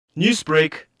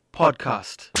Newsbreak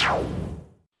Podcast.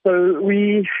 So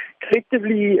we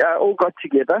collectively all got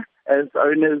together as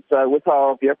owners with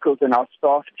our vehicles and our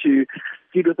staff to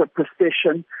deal with a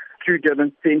procession through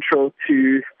Durban Central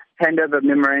to hand over a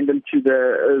memorandum to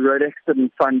the Road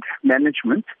Accident Fund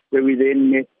Management, where we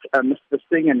then met Mr.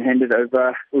 Singh and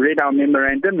read our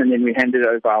memorandum, and then we handed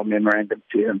over our memorandum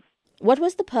to him. What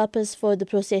was the purpose for the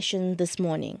procession this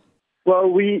morning? Well,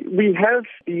 we have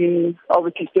been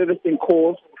obviously servicing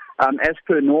calls as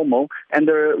per normal, and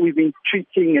we've been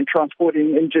treating and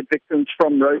transporting injured victims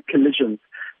from road collisions.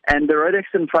 And the Road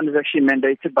Accident Fund is actually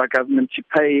mandated by government to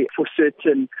pay for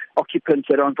certain occupants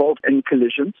that are involved in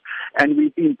collisions. And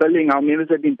our members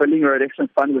have been billing Road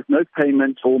Accident Fund with no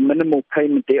payment or minimal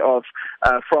payment thereof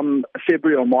from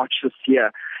February or March this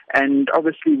year. And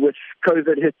obviously with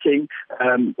COVID hitting,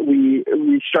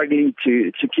 we're struggling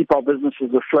to keep our businesses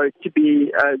afloat,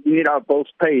 we need our bills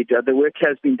paid. The work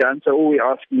has been done, so all we're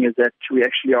asking is that we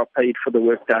actually are paid for the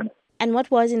work done. And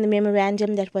what was in the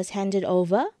memorandum that was handed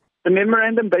over? The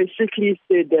memorandum basically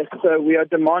said that we are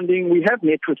demanding, we have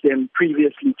met with them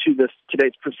previously to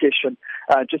today's procession,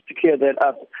 just to clear that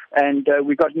up. And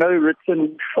we got no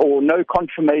written or no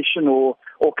confirmation or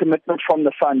commitment from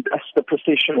the fund as the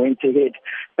procession went ahead.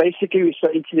 Basically, we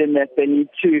say to them that they need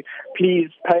to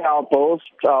please pay our bills,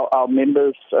 our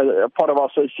members, part of our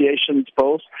association's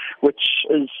bills, which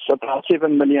is about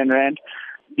 7 million rand.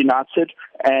 United,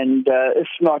 and if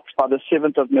not by the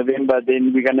 7th of November,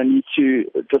 then we're going to need to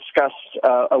discuss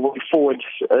a way forward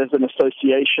as an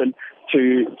association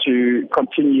to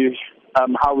continue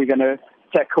how we're going to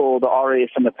tackle the RAF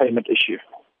and the payment issue.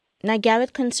 Now,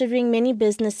 Garrith, considering many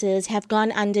businesses have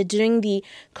gone under during the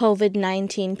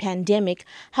COVID-19 pandemic,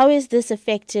 how has this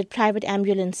affected private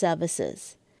ambulance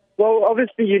services? Well,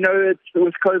 obviously,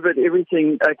 with COVID,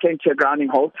 everything came to a grounding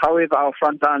halt. However, our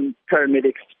frontline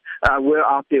paramedics we're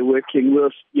out there working.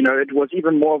 It was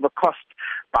even more of a cost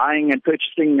buying and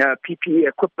purchasing PPE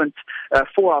equipment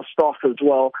for our staff as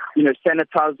well.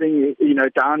 Sanitizing,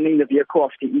 downing the vehicle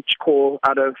after each call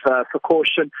out of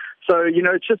precaution. So,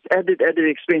 it's just added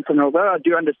expense. And although I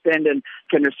do understand and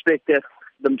can respect that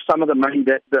some of the money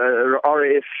that the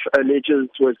RAF alleges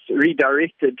was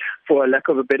redirected, for a lack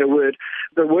of a better word,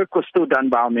 the work was still done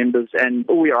by our members, and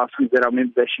all we ask is that our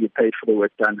members actually get paid for the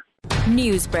work done.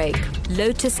 Newsbreak,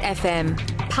 Lotus FM,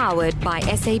 powered by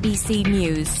SABC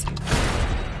News.